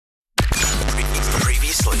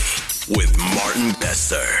Seriously, with Martin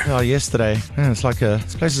Bester. Oh, yesterday. Yeah,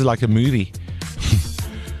 this place is like a movie.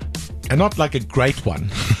 And not like a great one.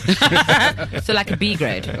 So like a B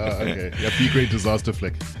grade. Okay. Yeah, B-grade disaster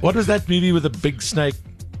flick. What was that movie with a big snake?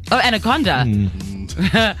 Oh, Anaconda.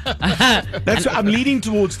 I'm leaning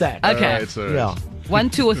towards that. Okay. Alright. Yeah. 1,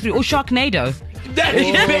 2, or 3. Oh, Sharknado. That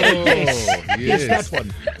is better. Oh, Yes, yes. that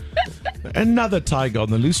one. Another tiger on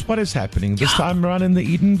the loose. What is happening? This time around in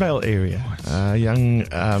the Edenvale area. A young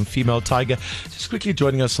female tiger. Just quickly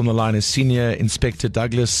joining us on the line is Senior Inspector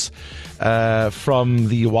Douglas from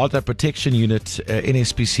the Wildlife Protection Unit,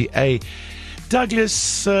 NSPCA.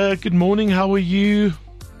 Douglas, good morning. How are you?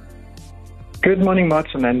 Good morning,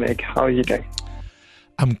 Martin and Meg. How are you doing?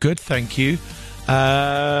 I'm good, thank you.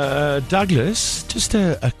 Douglas, just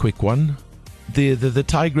a quick one. The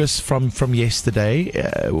tigress from yesterday,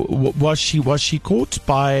 was she caught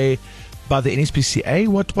by the NSPCA?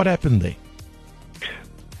 What happened there?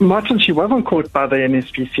 Martin, she wasn't caught by the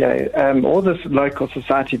NSPCA or this local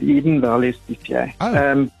society, the Edenvale SPCA.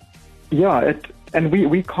 Oh. And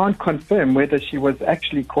we can't confirm whether she was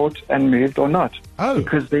actually caught and moved or not. Oh.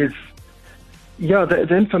 Because the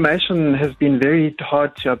information has been very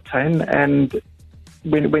hard to obtain, and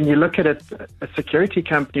when you look at it, a security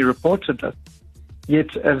company reported this.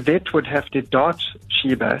 Yet a vet would have to dart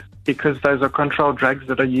Sheba because those are controlled drugs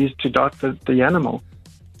that are used to dart the animal.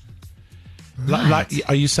 Like,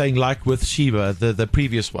 are you saying like with Sheba, the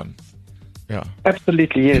previous one? Yeah.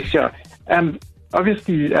 Absolutely, yes, yeah.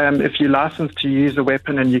 Obviously, if you're licensed to use a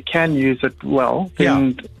weapon and you can use it well,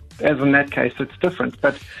 then as in that case, it's different.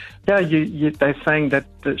 But yeah, they're saying that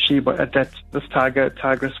Sheba, that this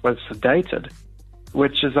tigress was sedated,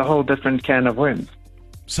 which is a whole different can of worms.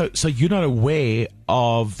 So you're not aware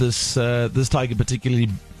of this tiger particularly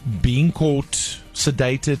being caught,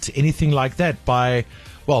 sedated, anything like that by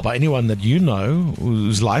anyone that you know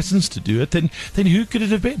who's licensed to do it? Then who could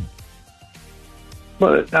it have been?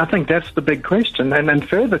 Well, I think that's the big question. And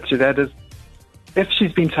further to that is, if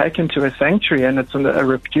she's been taken to a sanctuary and it's a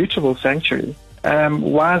reputable sanctuary,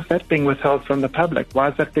 why is that being withheld from the public? Why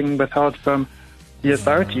is that being withheld from the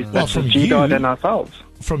authorities, such as GDOT and ourselves?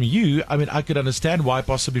 From you, I mean, I could understand why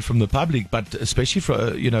possibly from the public, but especially from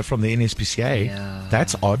the NSPCA,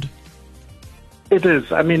 that's odd. It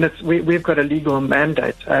is. I mean, we've got a legal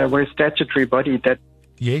mandate. We're a statutory body that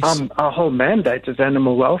our whole mandate is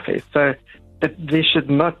animal welfare. So there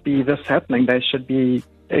should not be this happening. They should be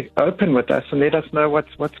open with us and let us know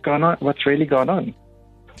what's going on, what's really gone on.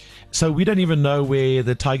 So we don't even know where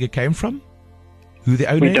the tiger came from? Who the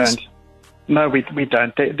owner is? We don't. No, we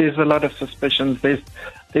don't. There's a lot of suspicions. There's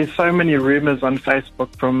so many rumors on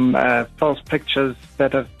Facebook from false pictures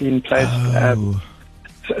that have been placed.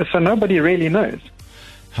 So nobody really knows.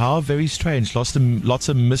 How very strange. Lots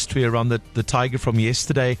of mystery around the tiger from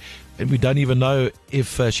yesterday, and we don't even know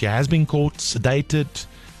if she has been caught, sedated,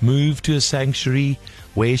 moved to a sanctuary,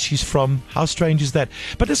 where she's from. How strange is that?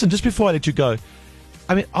 But listen, just before I let you go,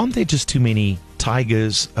 I mean, aren't there just too many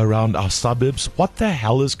tigers around our suburbs? What the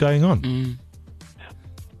hell is going on?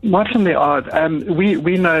 Martin, there are.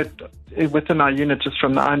 We know within our unit, just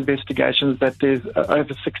from our investigations, that there's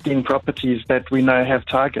over 16 properties that we know have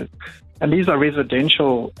tigers. And these are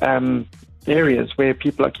residential areas where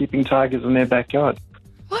people are keeping tigers in their backyard.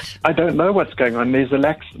 What? I don't know what's going on. There's a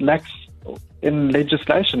lax in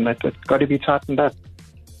legislation that's got to be tightened up.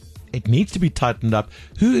 It needs to be tightened up.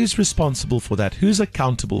 Who is responsible for that? Who's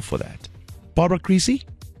accountable for that? Barbara Creasy?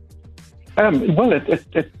 Well,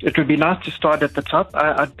 it would be nice to start at the top.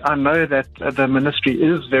 I know that the ministry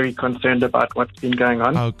is very concerned about what's been going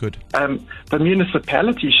on. Oh, good. The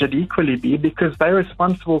municipality should equally be, because they're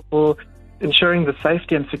responsible for ensuring the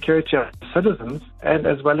safety and security of citizens and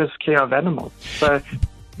as well as care of animals. So,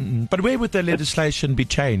 but where would the legislation be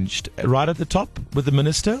changed? Right at the top with the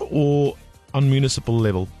minister or on municipal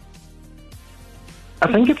level?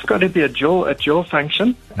 I think it's got to be a dual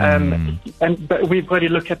function, but we've got to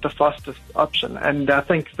look at the fastest option, and I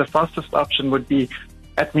think the fastest option would be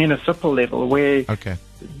at municipal level, where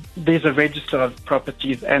there's a register of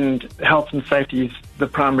properties and health and safety is the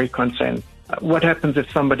primary concern. What happens if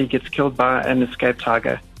somebody gets killed by an escaped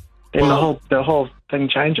tiger? Then the whole thing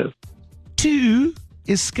changes. 2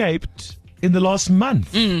 escaped in the last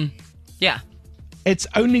month. Yeah, it's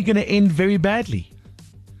only going to end very badly.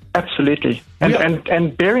 Absolutely.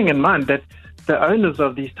 And bearing in mind that the owners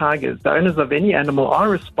of these tigers, the owners of any animal, are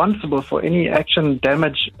responsible for any action,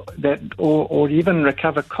 damage that or even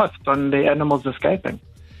recover costs on the animals escaping.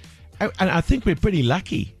 And I think we're pretty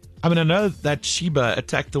lucky. I mean, I know that Sheba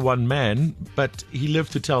attacked the one man, but he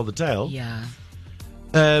lived to tell the tale. Yeah.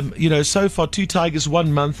 So far 2 tigers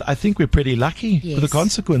 1 month. I think we're pretty lucky for the Yes.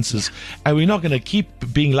 consequences, and we're not going to keep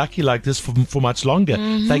being lucky like this for much longer.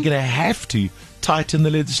 They're going to have to tighten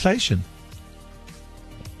the legislation.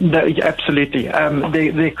 No, yeah, absolutely.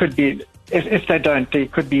 There could be, if they don't, there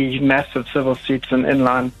could be massive civil suits in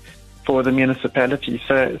line for the municipality.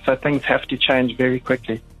 So things have to change very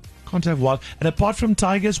quickly. Can't have wild. And apart from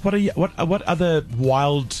tigers, what other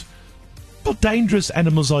wild, well, dangerous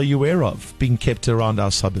animals are you aware of being kept around our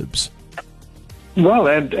suburbs? Well,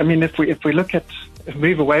 I mean, if we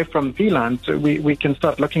move away from felines, we can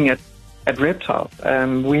start looking at reptiles.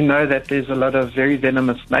 We know that there's a lot of very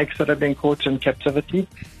venomous snakes that are being caught in captivity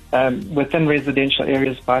within residential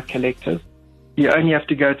areas by collectors. You only have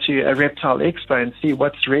to go to a reptile expo and see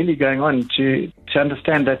what's really going on to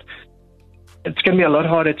understand that it's going to be a lot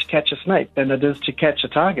harder to catch a snake than it is to catch a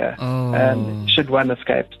tiger, should one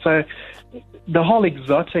escape. So the whole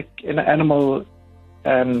exotic animal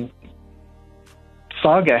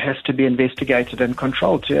saga has to be investigated and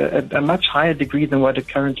controlled to a much higher degree than what it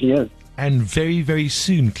currently is. And very, very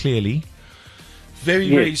soon, clearly.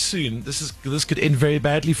 Very soon. This could end very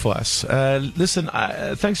badly for us. Listen,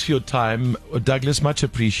 thanks for your time, Douglas. Much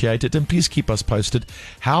appreciated. And please keep us posted.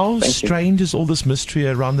 How strange is all this mystery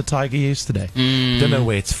around the tiger yesterday? Don't know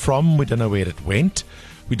where it's from. We don't know where it went.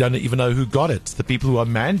 We don't even know who got it. The people who are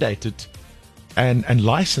mandated and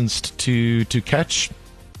licensed to catch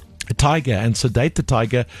a tiger and sedate the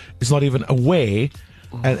tiger is not even aware.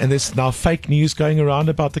 And there's now fake news going around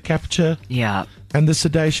about the capture. Yeah. And the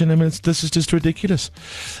sedation. I mean, this is just ridiculous.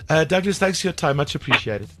 Douglas, thanks for your time. Much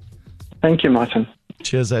appreciated. Thank you, Martin.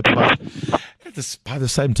 Cheers, bye. By the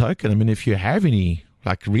same token, I mean, if you have any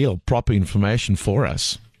real proper information for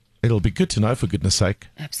us, it'll be good to know, for goodness sake.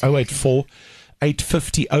 Absolutely. 084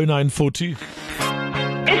 850 0942. Is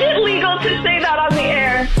it legal to say that on the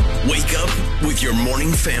air? Wake up with your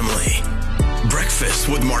morning family. Breakfast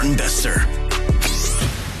with Martin Bester.